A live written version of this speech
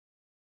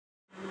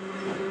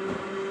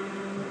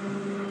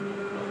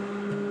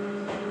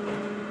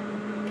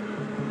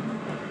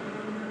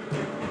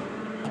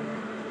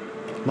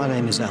My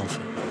name is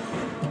Alfie,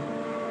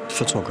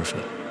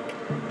 photographer.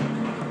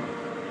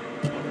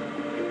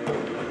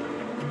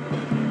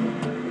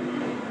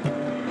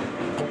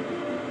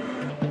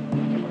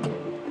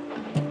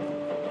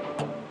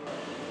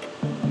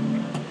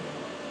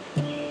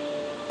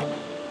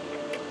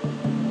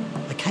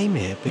 I came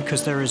here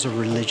because there is a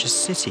religious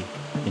city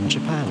in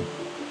Japan.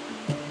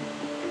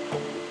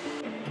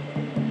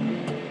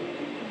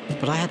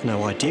 But I had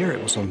no idea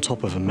it was on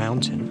top of a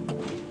mountain.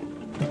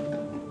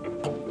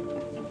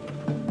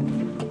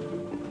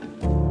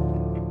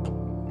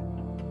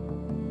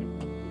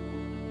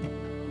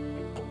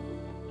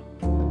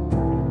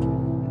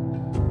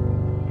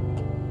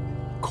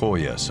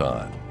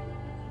 Koyasan.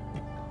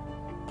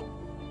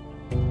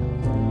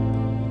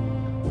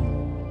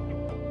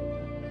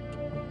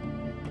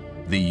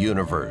 The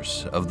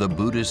universe of the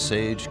Buddhist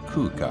sage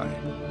Kukai.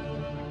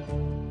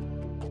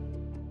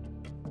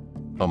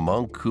 A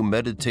monk who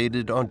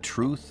meditated on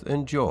truth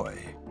and joy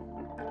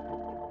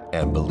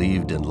and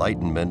believed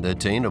enlightenment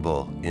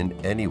attainable in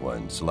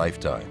anyone's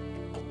lifetime.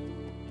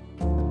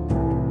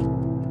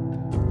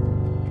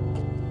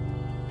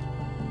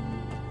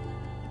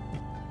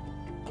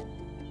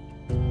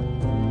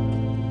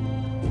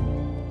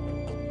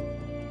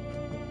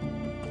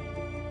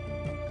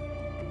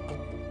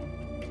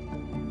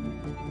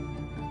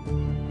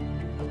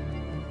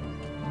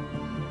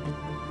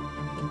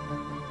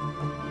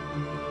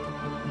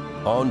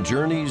 On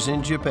Journeys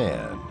in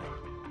Japan,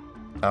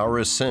 our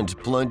ascent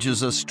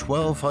plunges us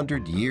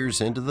 1,200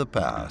 years into the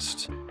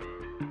past,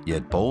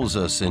 yet bowls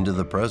us into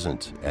the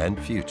present and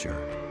future.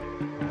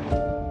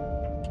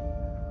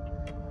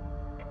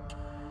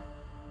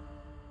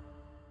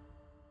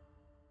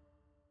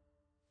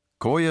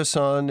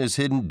 Koyasan is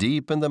hidden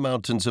deep in the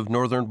mountains of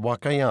northern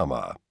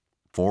Wakayama,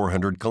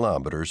 400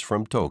 kilometers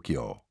from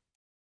Tokyo.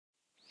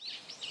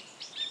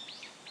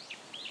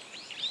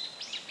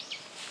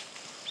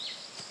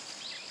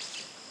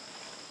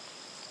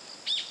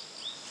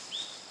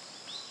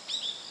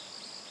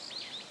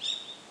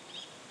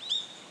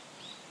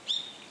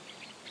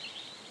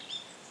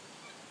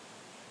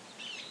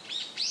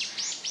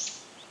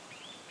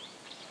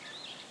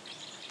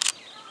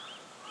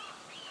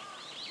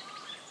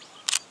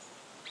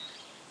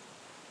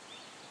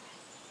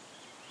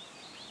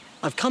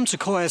 I've come to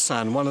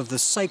Koyasan, one of the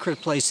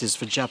sacred places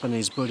for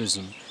Japanese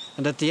Buddhism,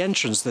 and at the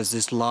entrance there's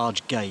this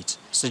large gate,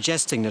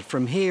 suggesting that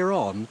from here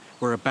on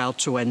we're about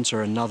to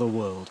enter another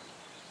world.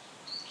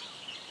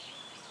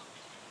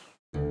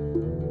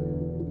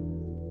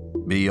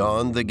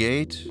 Beyond the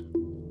gate,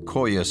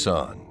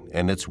 Koyasan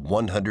and its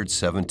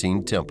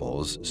 117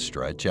 temples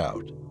stretch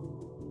out.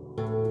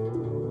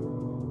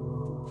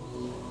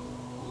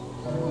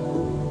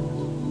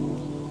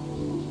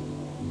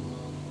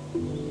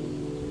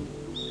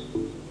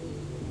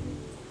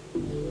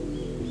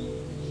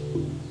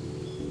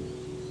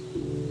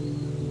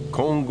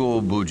 Kongo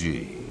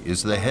Buji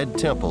is the head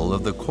temple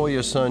of the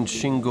Koyasan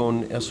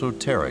Shingon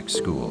Esoteric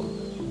School.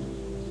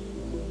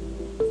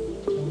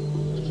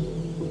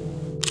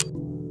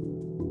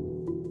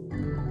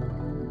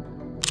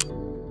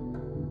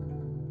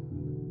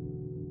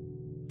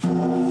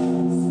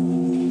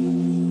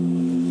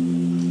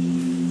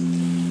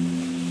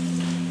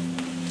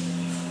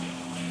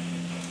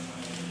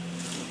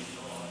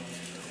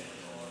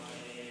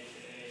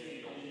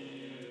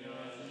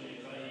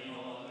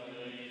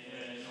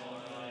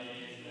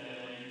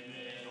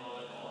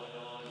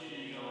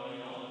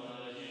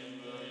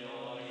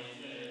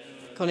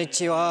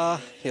 Konnichiwa.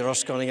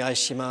 Yoroshiku onegai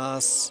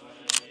shimasu.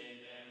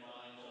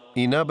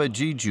 Inaba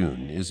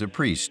Jijun is a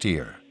priest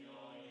here.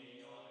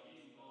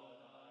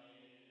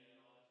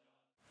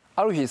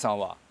 アルフィーさん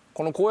は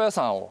この高野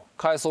山を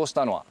改装し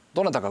たのは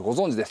どなたかご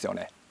存知ですよ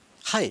ね。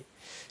はい、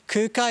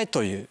空海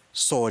という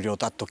僧侶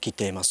だと聞い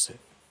ています。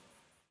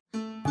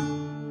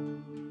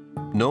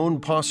Known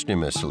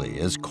posthumously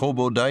as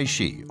Kobo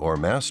Daishi, or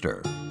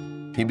Master,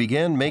 he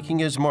began making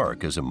his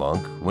mark as a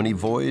monk when he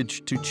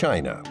voyaged to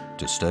China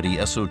to study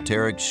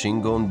esoteric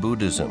Shingon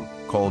Buddhism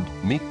called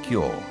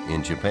Mikkyo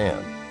in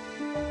Japan.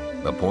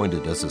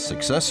 Appointed as a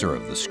successor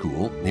of the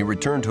school, he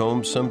returned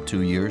home some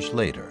 2 years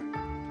later.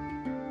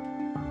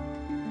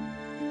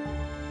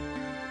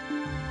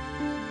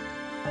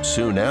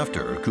 Soon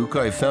after,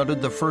 Kukai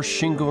founded the first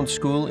Shingon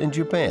school in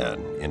Japan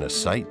in a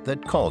site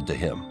that called to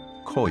him,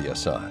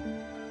 Koyasan.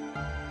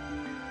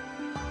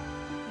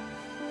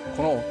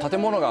 この建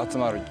物が集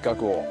まる一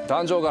角を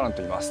壇上伽藍と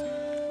言います。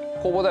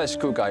弘法大師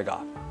空海が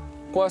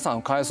高野山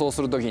を改装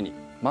するときに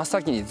真っ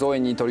先に造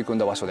園に取り組ん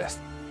だ場所です。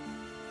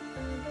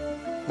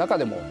中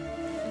でも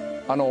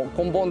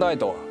根本大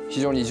塔は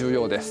非常に重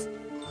要です。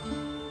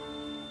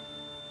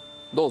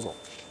どうぞ。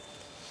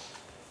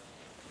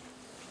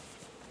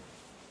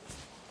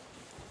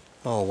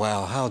Oh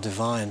wow, how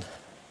divine.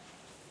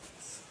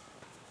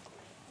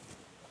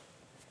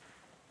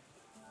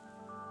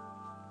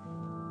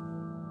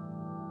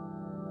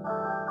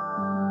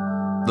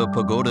 The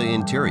pagoda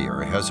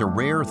interior has a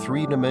rare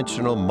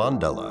three-dimensional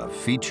mandala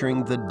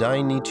featuring the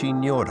Dainichi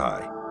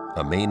Nyorai,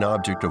 a main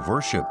object of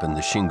worship in the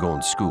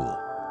Shingon school,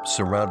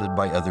 surrounded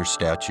by other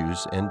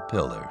statues and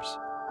pillars.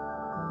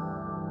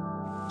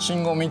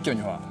 真言密教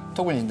には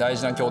特に大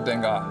事な経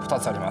典が2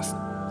つあります。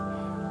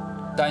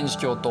大日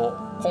経と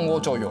金剛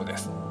長行で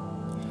す。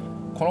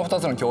この2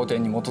つの経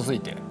典に基づい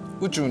て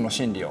宇宙の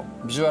真理を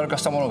ビジュアル化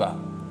したものが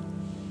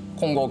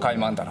金剛界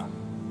曼荼羅、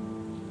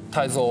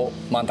大蔵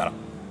曼荼羅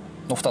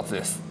の2つ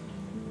です。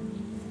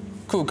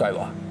空海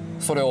は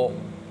それを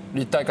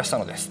立体化した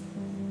のです。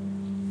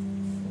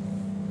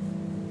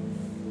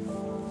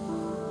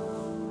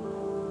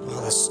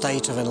Well, the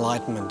state of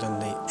enlightenment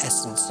and the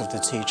essence of the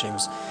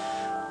teachings,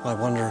 I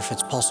wonder if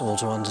it's possible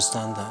to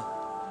understand that.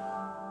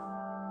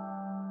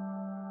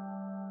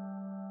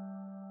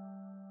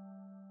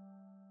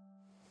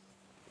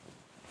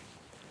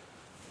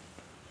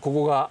 こ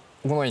こが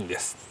五の院で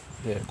す。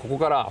で、ここ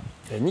から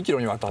2キロ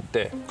にわたっ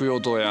て供養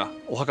塔や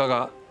お墓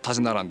が立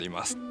ち並んでい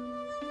ます。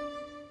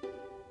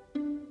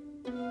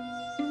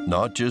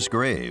Not just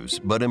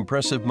graves, but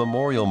impressive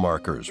memorial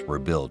markers were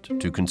built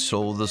to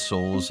console the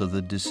souls of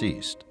the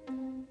deceased.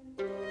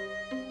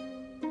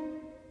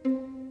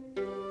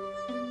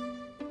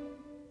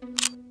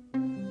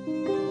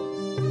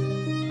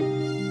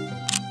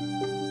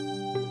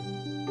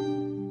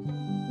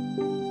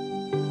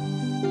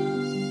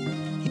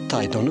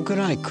 Itai どのく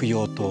らい供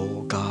養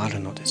塔がある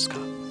のですか？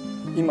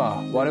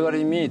今我々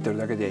に見えている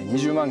だけで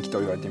20万基と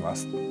言われていま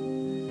す。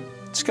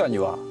地下に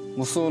は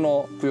無数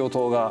の供養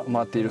塔が埋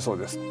まっているそう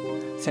です。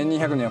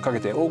1200年をかけ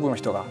て多くの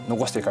人が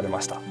残していかれ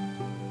ました。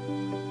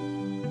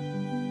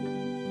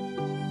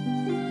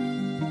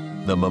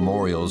The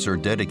memorials are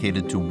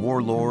dedicated to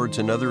warlords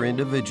and other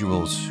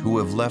individuals who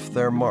have left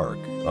their mark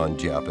on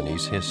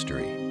Japanese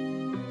history.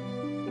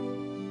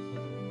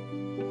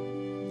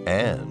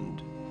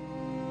 And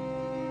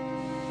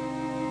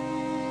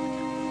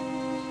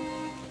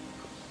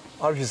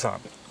アルフィーさん、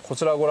こ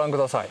ちらをご覧く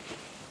ださい。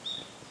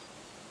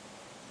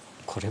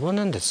これは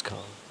何ですか？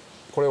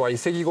これは遺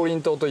跡五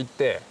輪塔といっ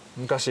て、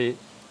昔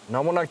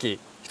名もなき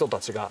人た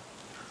ちが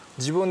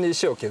自分で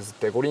石を削っ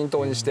て五輪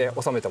塔にして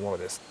収めたもの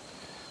です。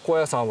高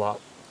野山は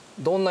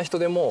どんな人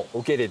でも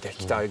受け入れて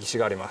きた歴史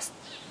があります。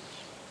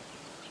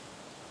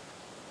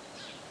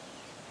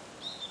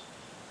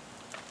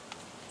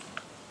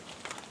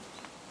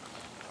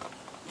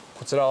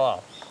こちらは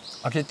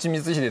明智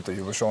光秀とい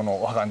う武将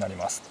のお墓になり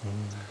ます。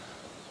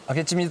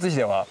明智光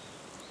秀は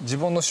自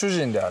分の主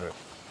人である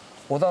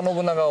織田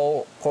信長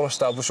を殺し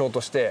た武将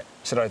として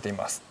知られてい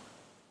ます。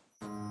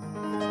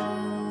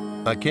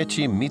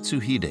Akechi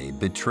Mitsuhide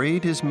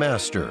betrayed his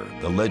master,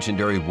 the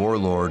legendary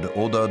warlord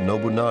Oda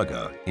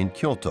Nobunaga, in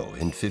Kyoto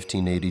in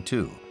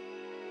 1582.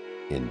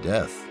 In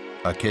death,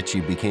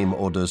 Akechi became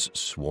Oda's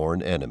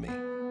sworn enemy.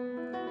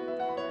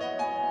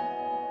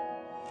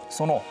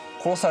 その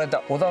殺され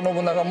た織田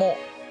信長も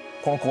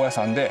この高野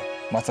山で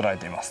祀られ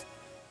ています。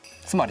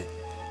つまり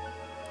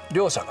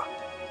両者が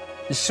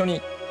一緒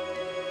に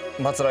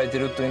祀られてい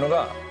るというの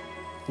が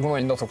五の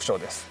院の特徴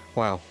です。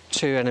Wow,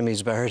 two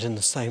enemies buried in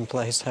the same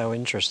place. How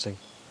interesting.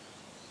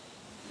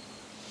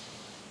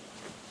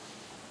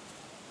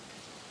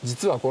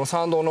 実はこの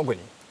参道の奥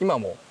に今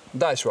も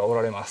大師はお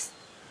られます。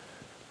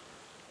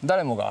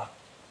誰もが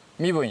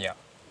身分や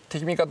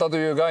敵味方と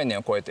いう概念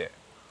を超えて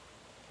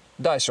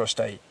大師をし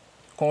たい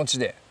この地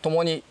で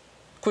共に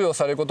供養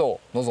されること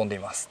を望んでい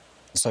ます。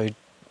So,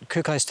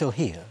 Kukai is still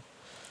here?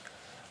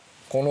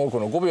 この奥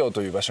の5秒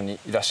という場所に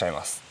いらっしゃい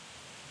ます。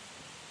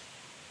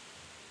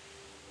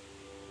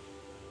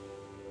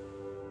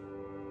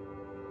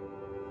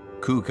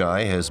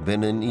Kukai has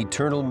been in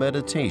eternal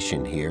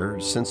meditation here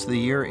since the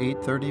year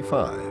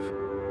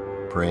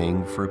 835,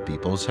 praying for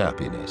people's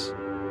happiness.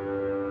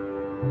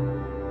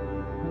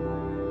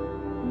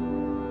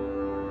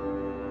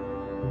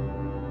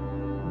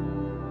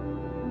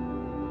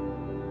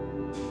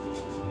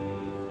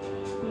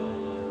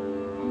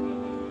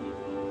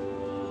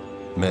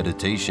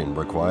 Meditation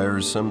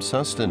requires some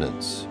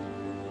sustenance,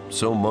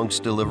 so monks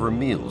deliver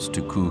meals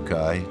to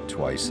Kukai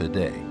twice a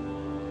day.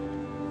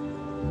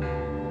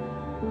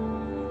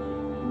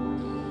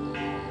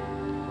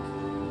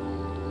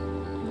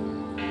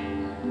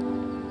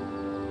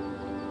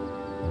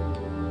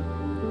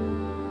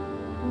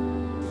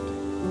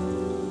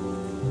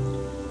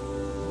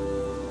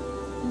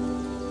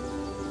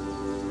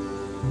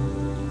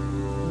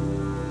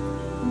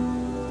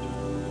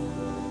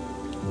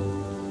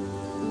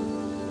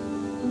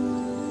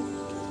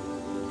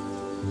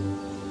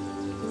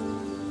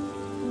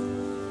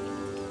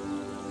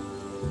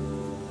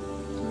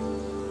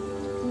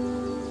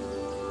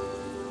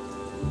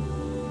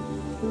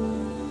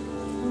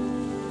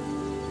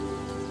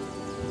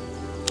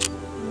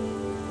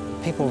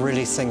 People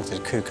really think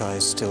that Kukai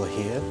is still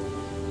here,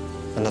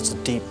 and that's a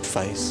deep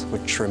faith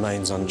which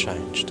remains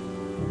unchanged.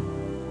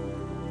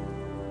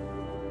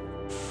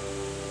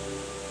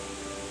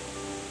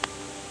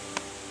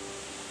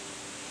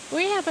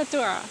 We have a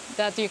tour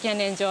that you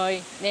can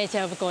enjoy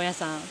nature of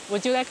Koyasan.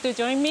 Would you like to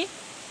join me?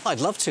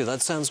 I'd love to.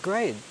 That sounds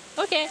great.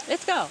 Okay,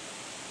 let's go.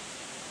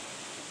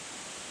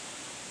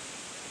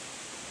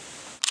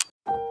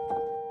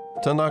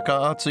 Tanaka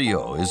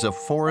Atsuyo is a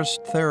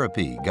forest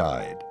therapy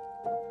guide.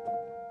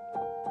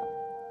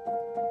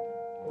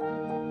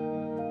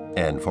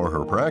 And for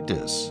her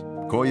practice,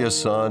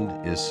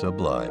 Koyasan is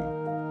sublime.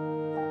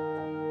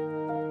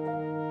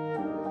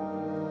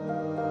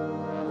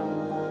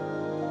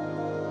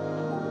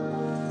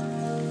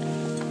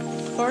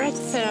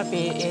 Forest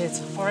therapy is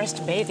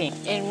forest bathing,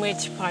 in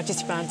which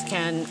participants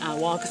can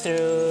walk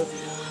through,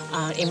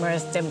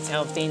 immerse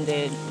themselves in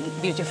the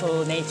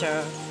beautiful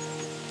nature.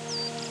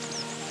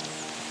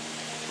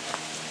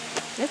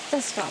 Let's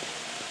just stop.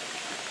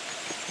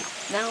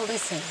 Now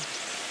listen.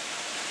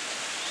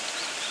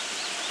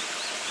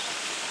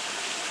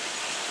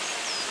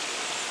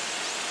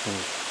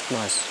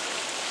 Nice.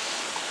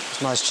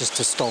 It's nice just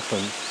to stop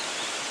and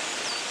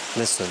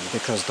listen,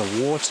 because the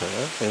water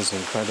is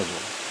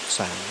incredible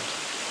sound.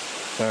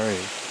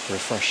 Very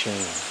refreshing.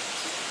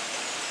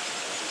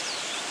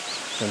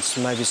 And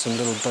maybe some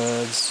little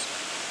birds,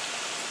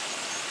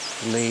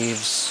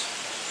 leaves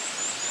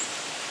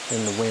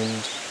in the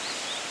wind.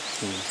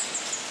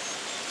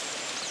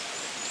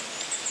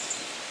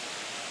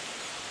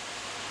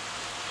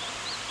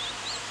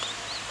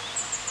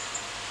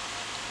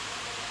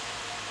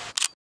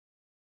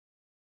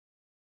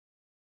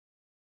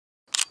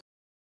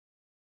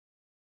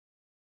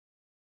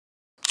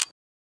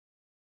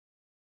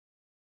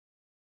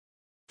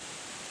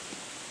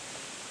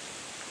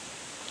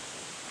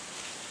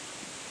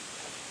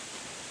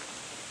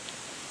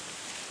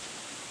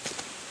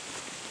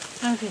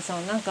アルフィーさ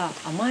ん、なんか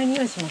甘い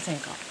匂いしません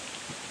か？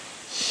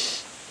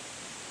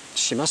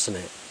しますね。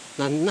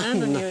何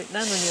の匂いで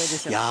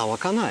しょう？いやー、わ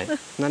かんない。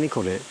何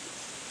これ？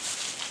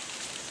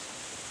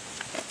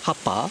葉っ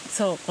ぱ？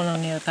そう、この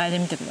匂い嗅いで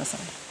みてくださ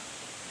い。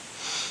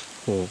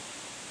Oh,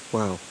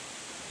 wow,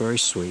 very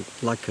sweet.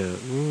 Like a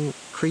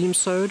cream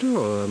soda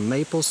or a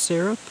maple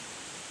syrup?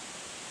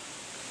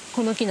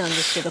 この木なんで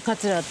すけど、カ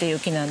ツラっていう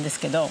木なんです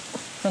けど、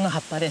その葉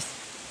っぱで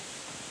す。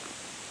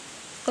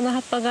この葉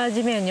っぱが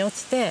地面に落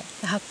ちて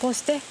発酵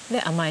して、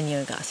で甘い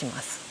匂いがしま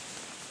す。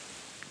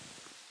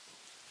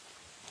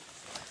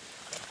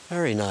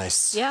Very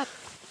nice. Yeah.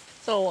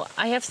 So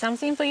I have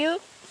something for you.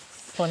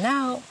 For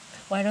now,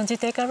 why don't you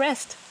take a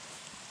rest?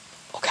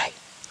 Okay.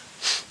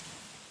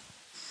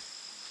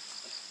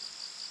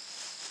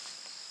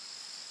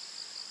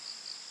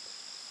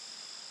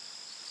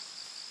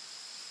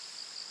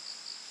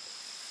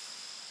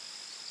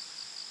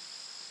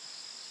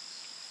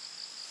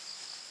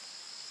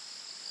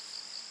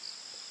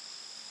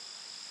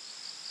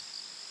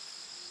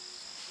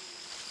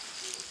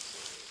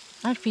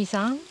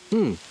 Alfie-san,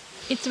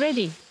 it's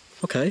ready.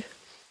 Okay.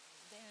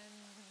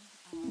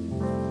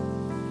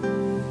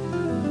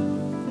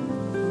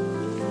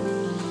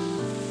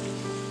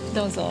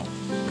 Dozo.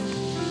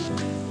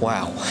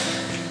 Wow.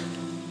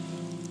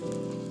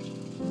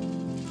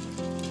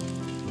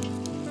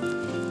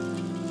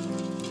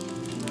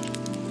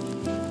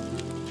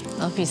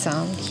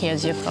 Alfie-san,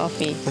 here's your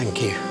coffee.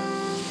 Thank you.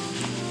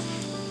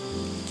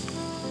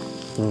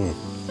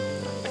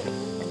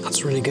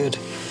 That's really good.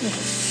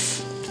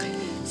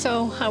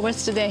 So, how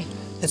was today?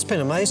 It's been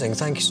amazing.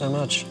 Thank you so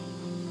much.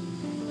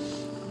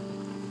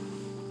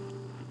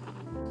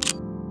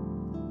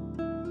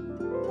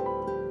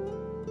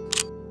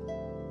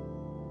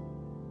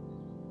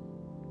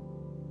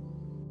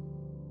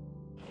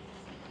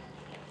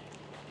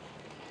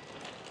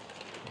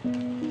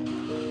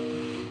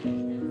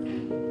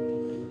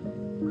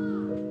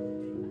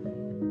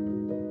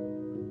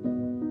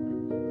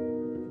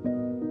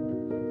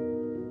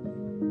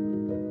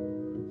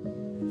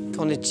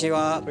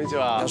 Konnichiwa.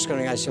 Konnichiwa. よろしくお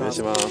願いしま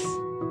す。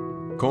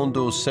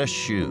 Kondo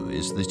Sesshu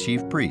is the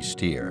chief priest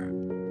here.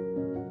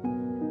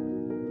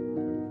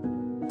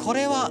 こ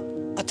れは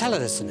お寺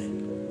ですね。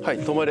は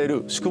い、泊まれ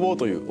る宿坊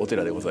というお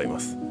寺でございま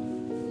す。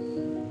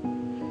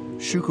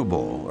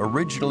 Shukubo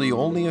originally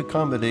only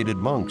accommodated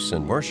monks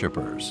and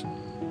worshippers,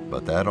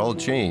 but that all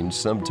changed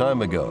some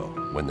time ago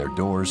when their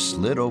doors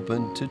slid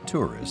open to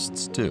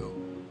tourists too.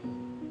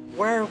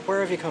 Where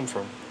have you come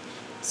from?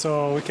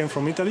 So we came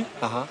from Italy.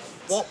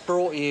 What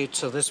brought you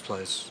to this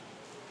place?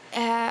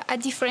 A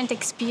different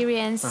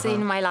experience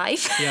in my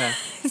life. Yeah.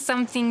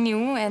 Something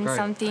new and Right.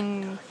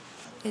 something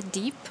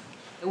deep.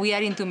 We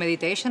are into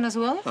meditation as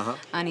well,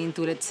 and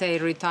into, let's say,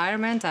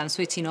 retirement and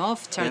switching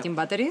off, charging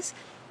batteries.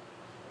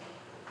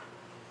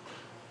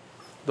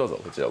 どうぞ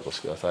こちらお越し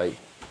ください。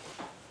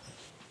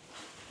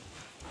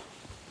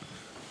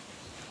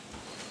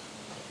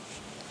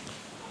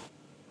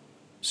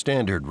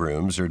 Standard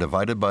rooms are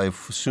divided by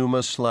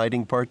fusuma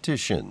sliding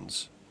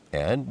partitions,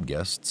 and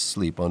guests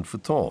sleep on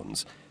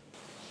futons.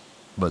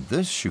 But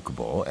this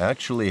shukubo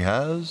actually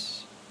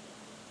has...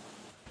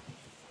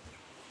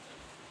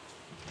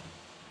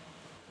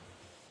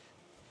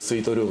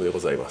 Suite room でご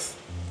ざいます。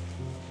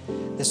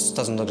 This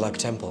doesn't look like a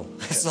temple.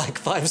 It's like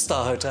a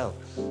five-star hotel.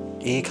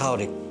 いい香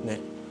りね。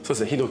そうで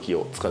すね、ヒノキ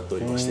を使ってお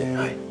りまして、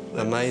はい。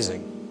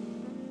 Amazing.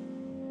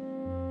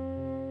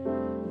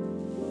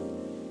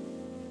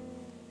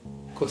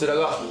 こちら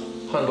が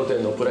半露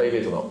天のプライベ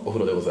ートなお風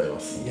呂でございま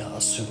す。いや、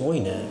すご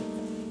いね。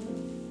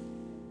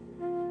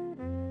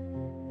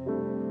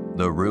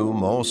The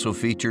room also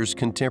features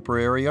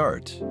contemporary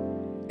art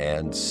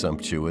and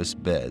sumptuous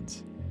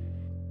beds.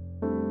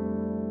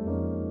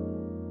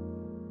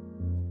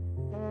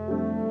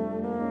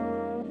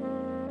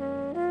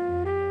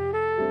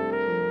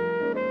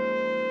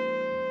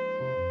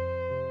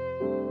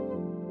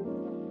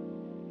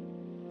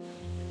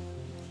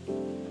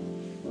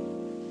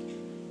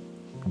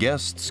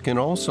 Guests can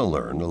also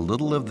learn a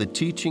little of the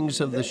teachings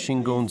of the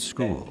Shingon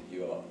school. Bend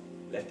your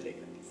left leg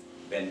like this.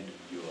 Bend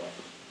your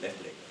left leg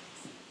like this.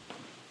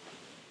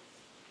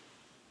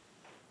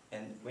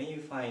 And when you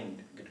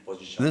find good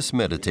position, This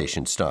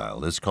meditation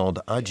style is called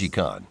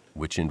Ajikan,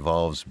 which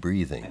involves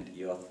breathing. and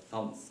your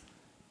thumbs,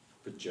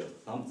 put your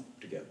thumbs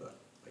together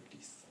like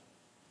this.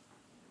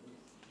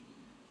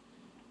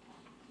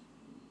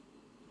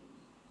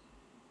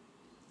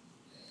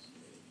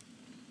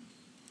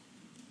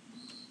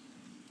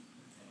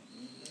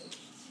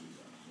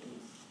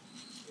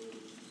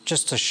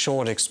 Just a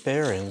short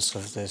experience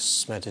of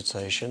this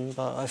meditation,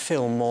 but I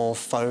feel more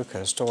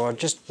focused, or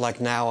just like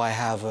now I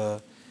have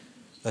a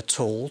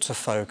tool to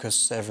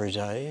focus every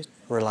day,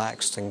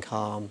 relaxed and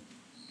calm.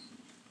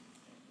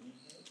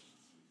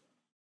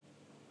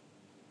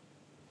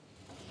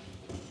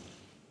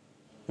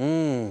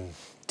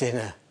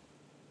 Dinner.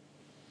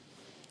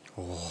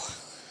 Oh,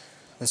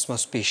 this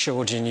must be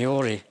Shojin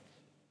Yori.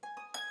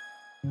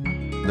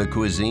 The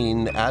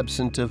cuisine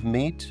absent of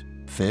meat,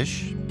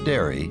 fish,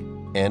 dairy,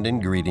 and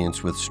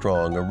ingredients with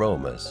strong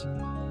aromas.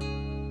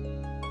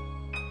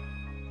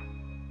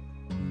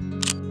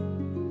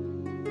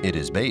 It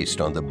is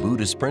based on the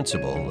Buddhist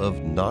principle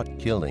of not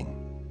killing.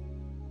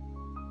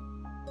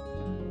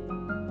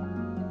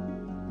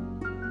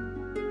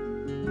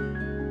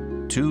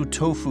 Two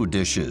tofu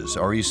dishes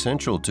are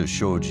essential to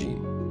shojin.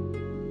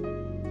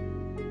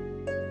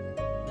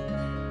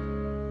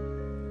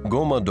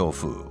 Goma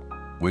tofu,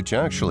 which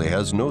actually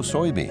has no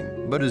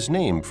soybean, but is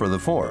named for the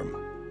form,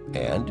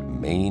 and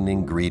main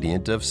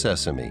ingredient of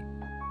sesame.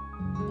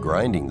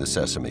 Grinding the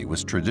sesame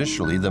was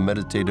traditionally the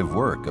meditative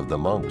work of the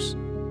monks.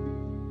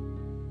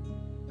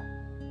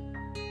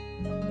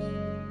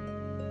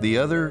 The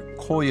other,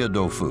 koya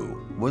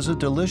tofu, was a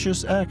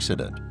delicious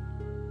accident.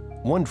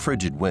 One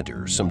frigid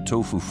winter, some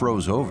tofu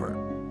froze over.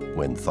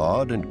 When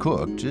thawed and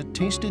cooked, it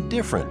tasted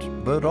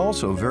different, but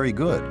also very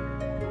good.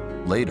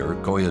 Later,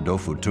 koya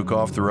tofu took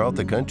off throughout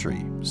the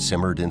country,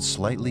 simmered in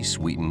slightly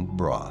sweetened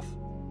broth.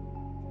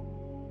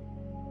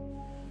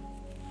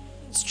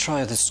 Let's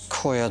try this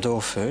koya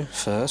tofu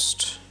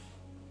first.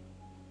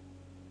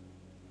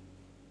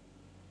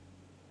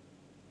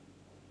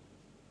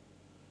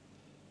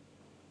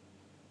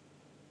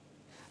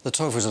 The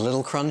tofu's a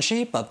little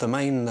crunchy, but the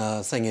main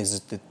thing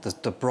is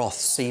that the broth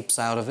seeps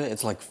out of it.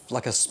 It's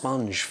like a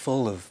sponge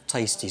full of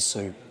tasty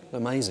soup.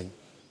 Amazing.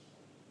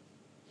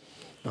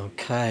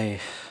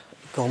 Okay,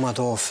 goma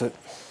tofu.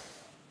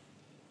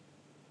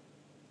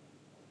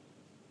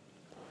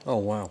 Oh,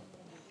 wow.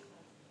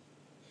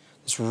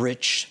 This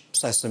rich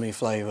sesame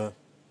flavour,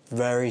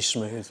 very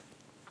smooth.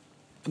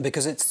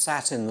 Because it's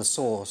sat in the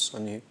sauce,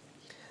 and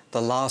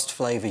the last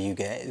flavour you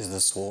get is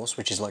the sauce,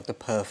 which is like the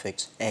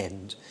perfect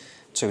end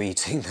to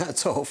eating that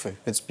tofu.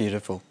 It's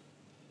beautiful.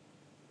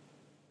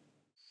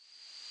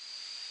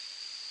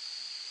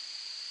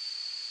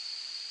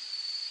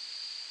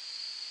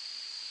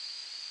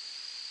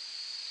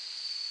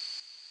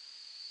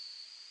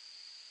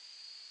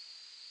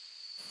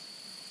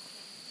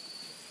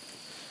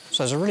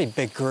 So it's a really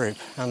big group,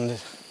 and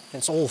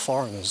it's all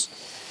foreigners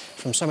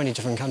from so many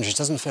different countries. It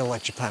doesn't feel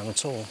like Japan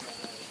at all.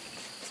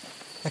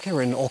 Okay,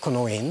 we're in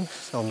Okono-in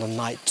on the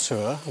night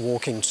tour, a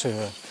walking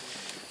tour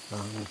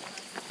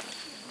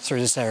through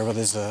this area where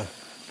there's a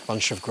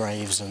bunch of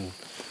graves and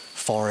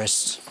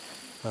forest.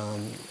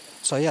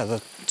 So yeah,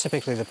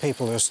 typically the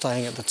people who are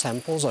staying at the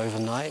temples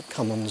overnight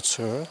come on the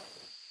tour.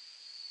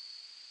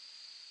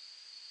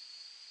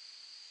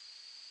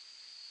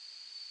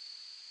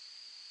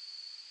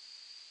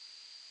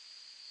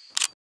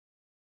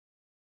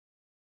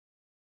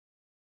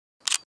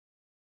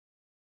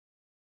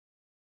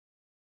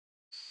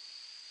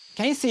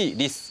 Can you see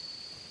this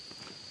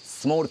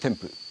small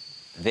temple?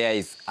 There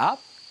is a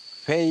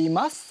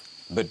famous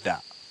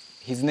Buddha.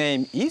 His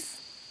name is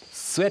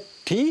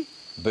Sweaty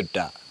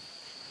Buddha.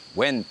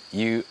 When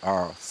you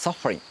are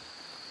suffering,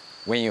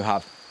 when you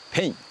have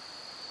pain,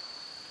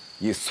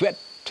 you sweat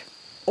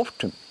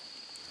often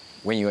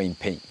when you are in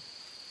pain.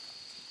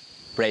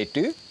 Pray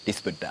to this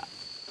Buddha.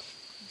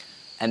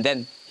 And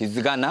then he's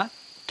gonna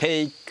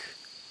take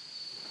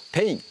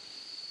pain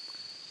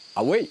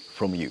away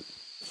from you.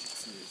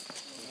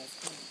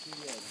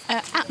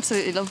 I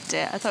absolutely loved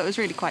it. I thought it was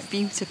really quite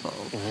beautiful.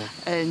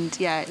 And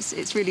yeah,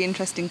 it's really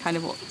interesting kind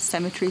of what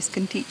cemeteries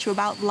can teach you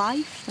about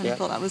life. And I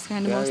thought that was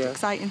kind of the most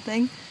exciting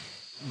thing.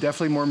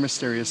 Definitely more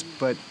mysterious,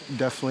 but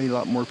definitely a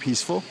lot more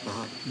peaceful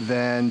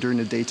than during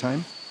the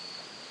daytime.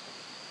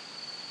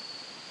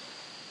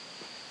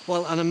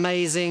 Well, an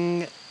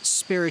amazing,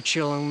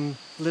 spiritual and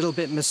a little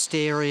bit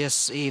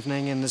mysterious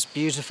evening in this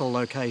beautiful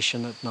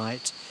location at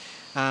night.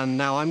 And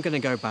now I'm going to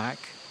go back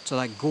to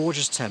that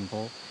gorgeous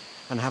temple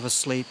and have a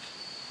sleep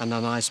and a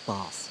nice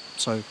bath.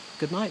 So,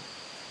 good night.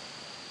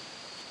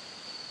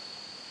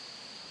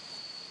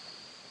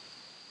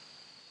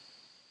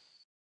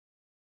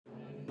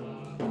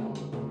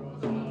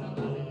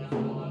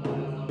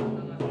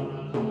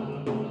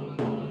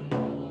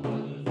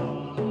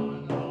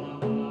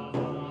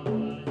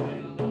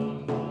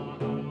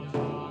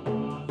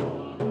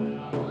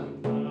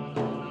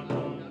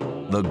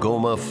 The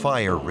Goma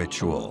fire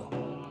ritual,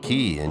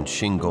 key in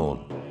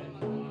Shingon.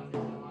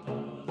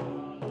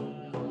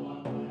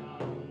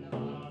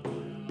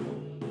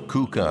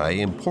 Kukai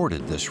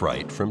imported this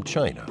rite from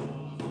China.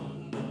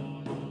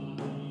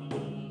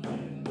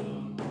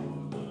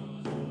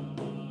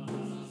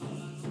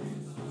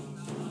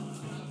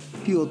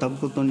 火を焚く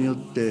ことによっ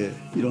て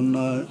いろん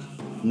な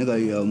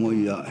願いや思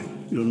いや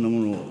いろんなも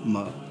の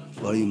を、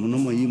悪いもの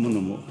もいいもの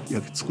も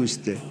焼き尽くし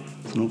て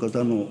その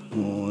方の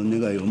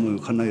願い思いを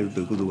叶える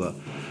ということが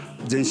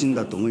前進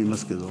だと思いま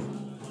すけど。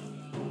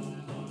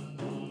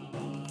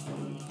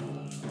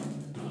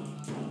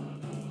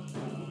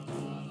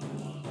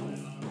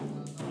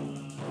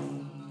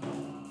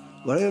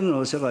我々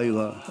の社会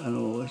は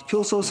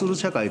競争する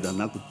社会では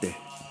なくて、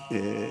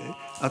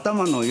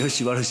頭の良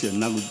し悪しで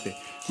はなくて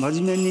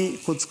真面目に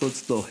コツコ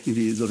ツと日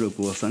々努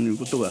力を重ねる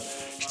ことが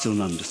必要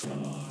なんです。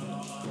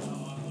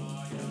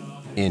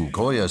In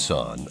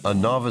Koyasan, a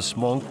novice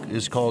monk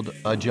is called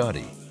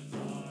Ajari.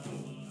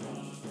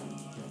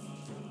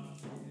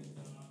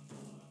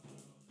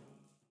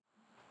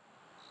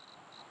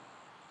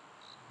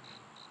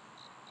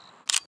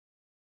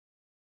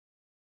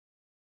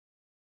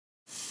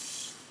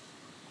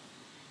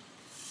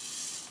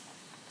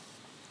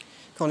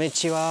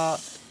 Konnichiwa.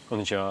 こん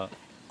にちは。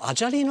ア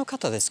ジャリの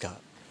方ですか？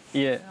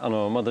いえ、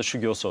まだ修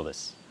行僧で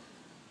す。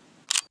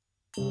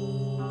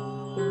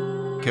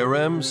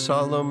Kerem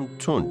Salem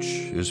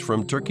Tunç is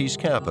from Turkey's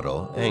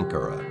capital,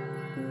 Ankara.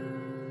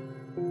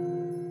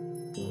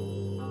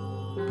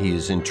 He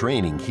is in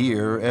training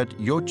here at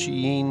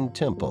Yochiin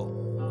Temple.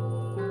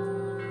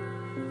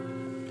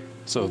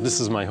 So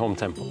this is my home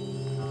temple.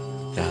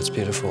 Yeah, it's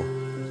beautiful.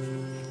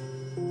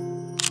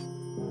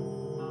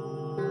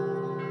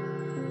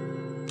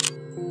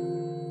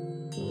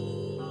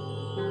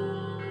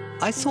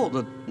 I thought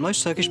that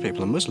most Turkish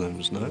people are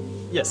Muslims, no?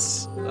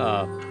 Yes.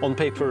 On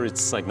paper,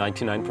 it's like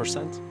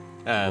 99%.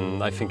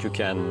 And I think you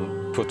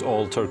can put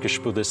all Turkish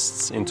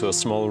Buddhists into a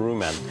small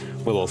room and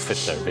we'll all fit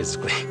there,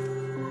 basically.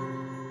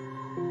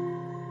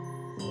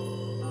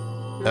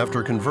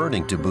 After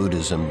converting to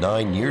Buddhism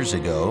 9 years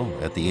ago,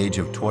 at the age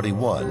of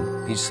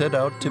 21, he set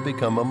out to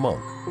become a monk.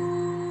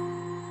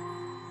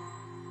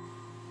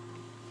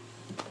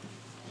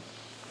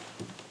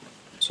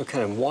 So,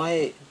 Kerem,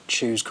 why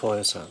choose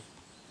Koyasan?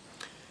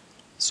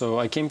 So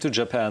I came to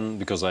Japan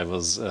because I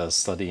was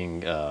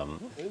studying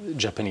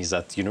Japanese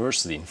at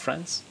university in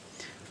France.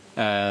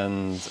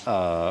 And,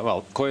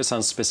 well,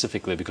 Koyasan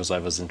specifically because I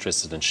was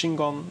interested in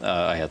Shingon.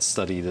 I had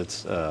studied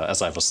it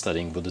as I was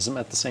studying Buddhism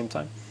at the same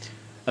time.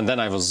 And then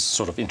I was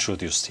sort of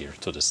introduced here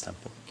to this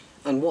temple.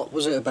 And what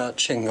was it about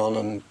Shingon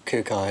and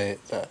Kukai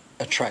that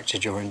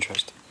attracted your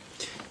interest?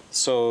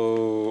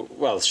 So,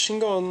 well,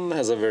 Shingon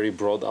has a very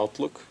broad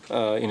outlook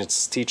in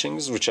its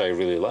teachings, which I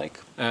really like.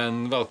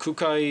 And, well,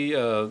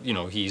 Kukai, you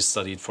know, he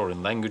studied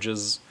foreign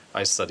languages.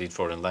 I studied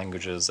foreign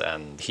languages,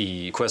 and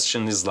he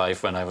questioned his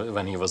life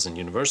when he was in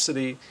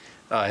university.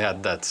 I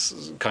had that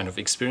kind of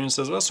experience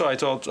as well, so I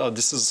thought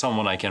this is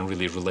someone I can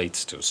really relate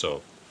to,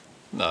 so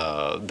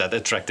that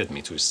attracted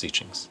me to his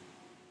teachings.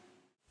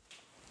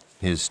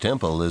 His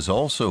temple is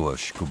also a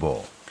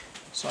shikubo.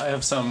 So I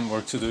have some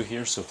work to do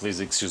here, so please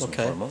excuse me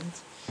for a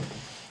moment.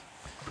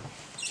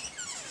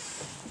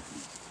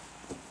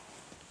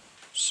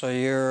 So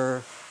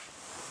you're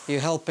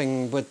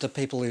helping with the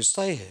people who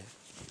stay here?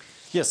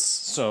 Yes,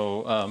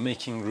 so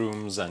making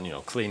rooms and, you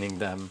know, cleaning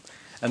them,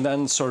 and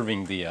then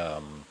serving the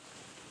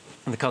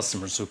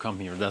customers who come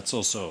here. That's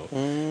also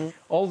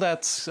all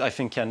that I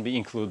think can be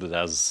included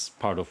as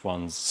part of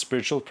one's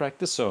spiritual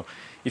practice. So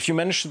if you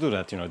manage to do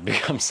that, you know, it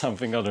becomes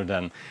something other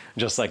than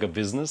just like a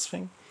business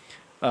thing.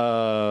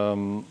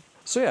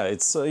 So yeah,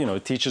 it's you know,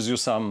 it teaches you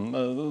a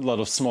lot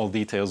of small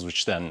details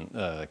which then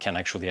can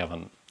actually have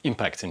an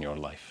impact in your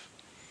life.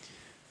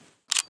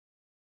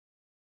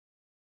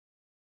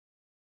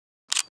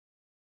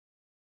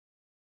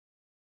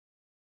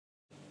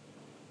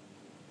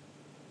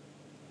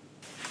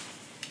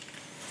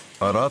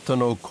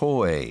 Aratano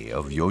Koe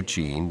of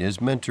Yochiin is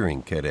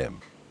mentoring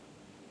Kerem.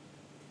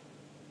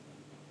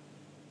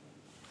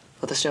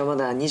 私はま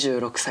だ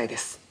26歳で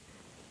す。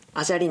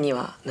アジャリに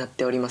はなっ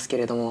ておりますけ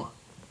れども、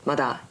ま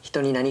だ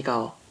人に何か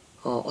を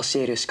教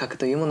える資格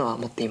というものは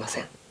持っていま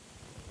せん。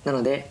な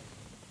ので、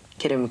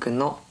ケレム君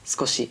の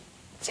少し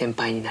先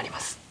輩になりま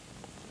す。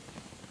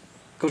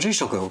ご住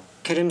職を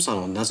ケレムさ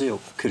んはなぜ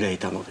くれ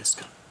たのです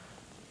か？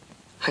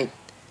はい、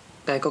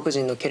外国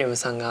人のケレム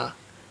さんが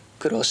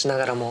苦労しな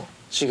がらも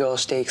修行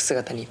していく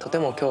姿にとて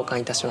も共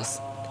感いたしま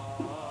す。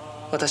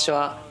私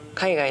は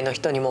海外の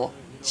人にも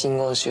真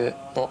言宗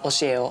の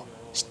教えを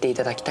知ってい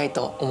ただきたい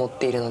と思っ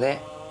ているので、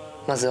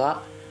まず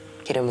は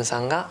ケルムさ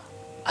んが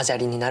アジャ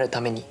リになるた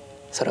めに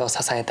それを支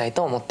えたい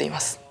と思っていま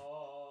す。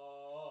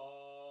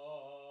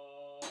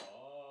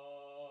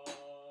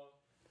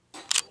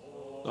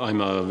I'm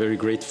very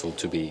grateful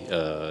to be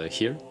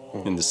here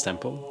in this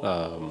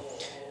temple.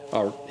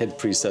 Our head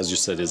priest, as you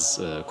said, is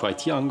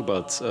quite young,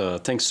 but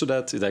thanks to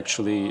that, it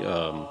actually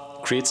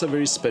creates a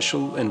very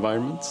special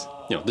environment.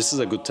 You know, this is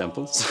a good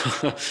temple,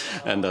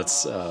 and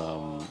that's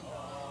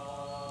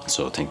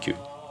so. Thank you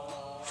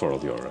for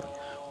all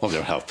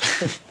your help.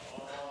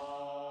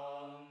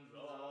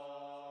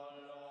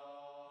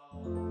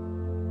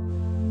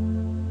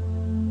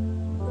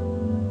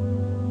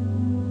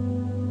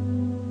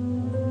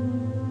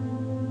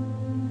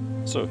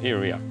 So here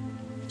we are.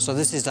 So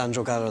this is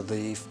Danjogara,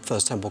 the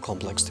first temple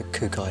complex that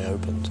Kukai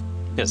opened.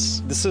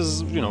 Yes, this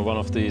is, you know, one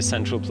of the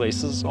central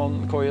places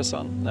on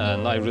Koyasan,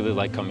 and I really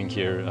like coming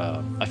here.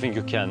 I think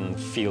you can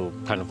feel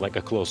kind of like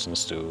a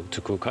closeness to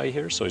Kukai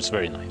here, so it's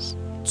very nice.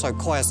 So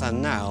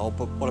Koyasan now,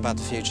 but what about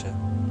the future?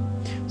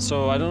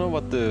 So I don't know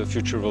what the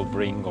future will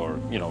bring or,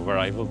 you know, where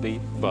I will be,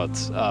 but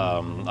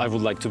I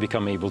would like to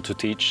become able to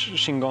teach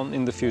Shingon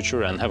in the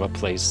future and have a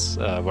place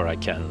where I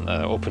can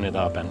open it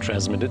up and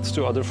transmit it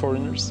to other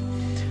foreigners.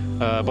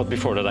 But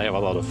before that, I have a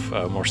lot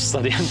of more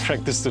study and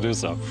practice to do,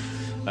 so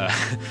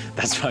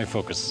that's my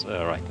focus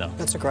right now.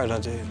 That's a great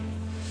idea.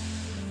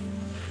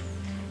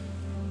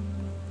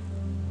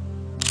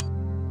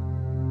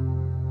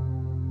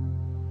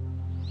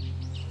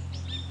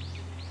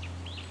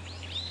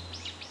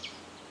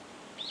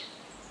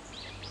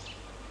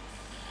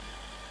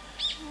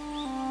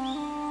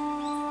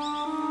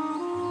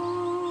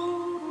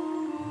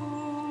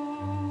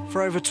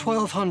 For over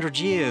 1,200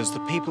 years, the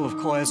people of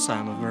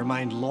Koyasan have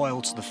remained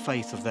loyal to the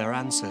faith of their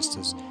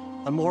ancestors,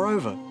 and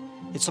moreover,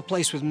 it's a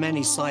place with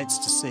many sights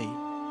to see.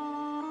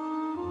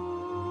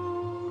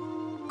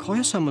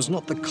 Koyasan was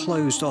not the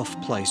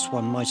closed-off place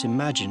one might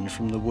imagine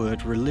from the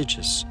word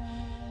religious.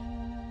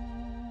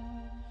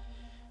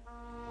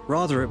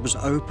 Rather, it was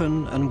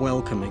open and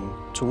welcoming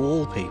to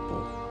all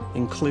people,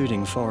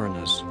 including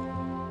foreigners.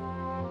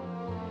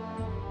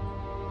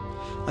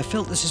 I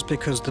felt this is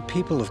because the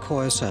people of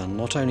Koyasan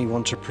not only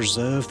want to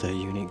preserve their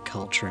unique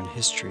culture and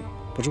history,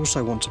 but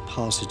also want to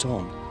pass it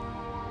on.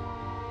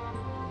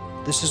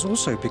 This is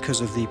also because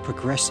of the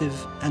progressive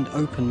and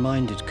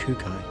open-minded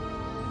Kukai.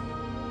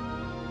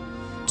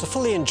 To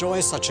fully enjoy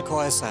such a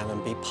Koyasan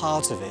and be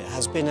part of it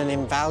has been an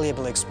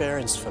invaluable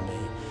experience for me.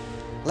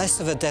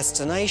 Less of a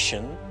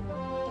destination,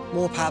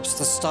 more perhaps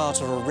the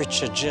start of a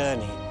richer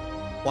journey,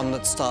 one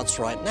that starts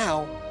right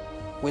now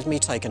with me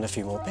taking a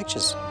few more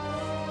pictures.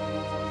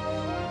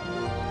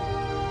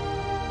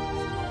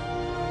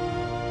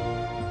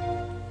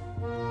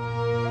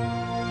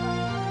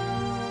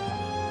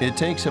 It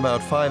takes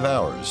about 5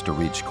 hours to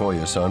reach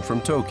Koyasan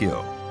from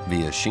Tokyo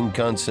via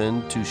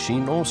Shinkansen to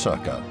Shin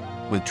Osaka,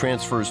 with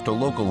transfers to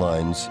local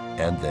lines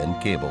and then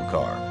cable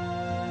car.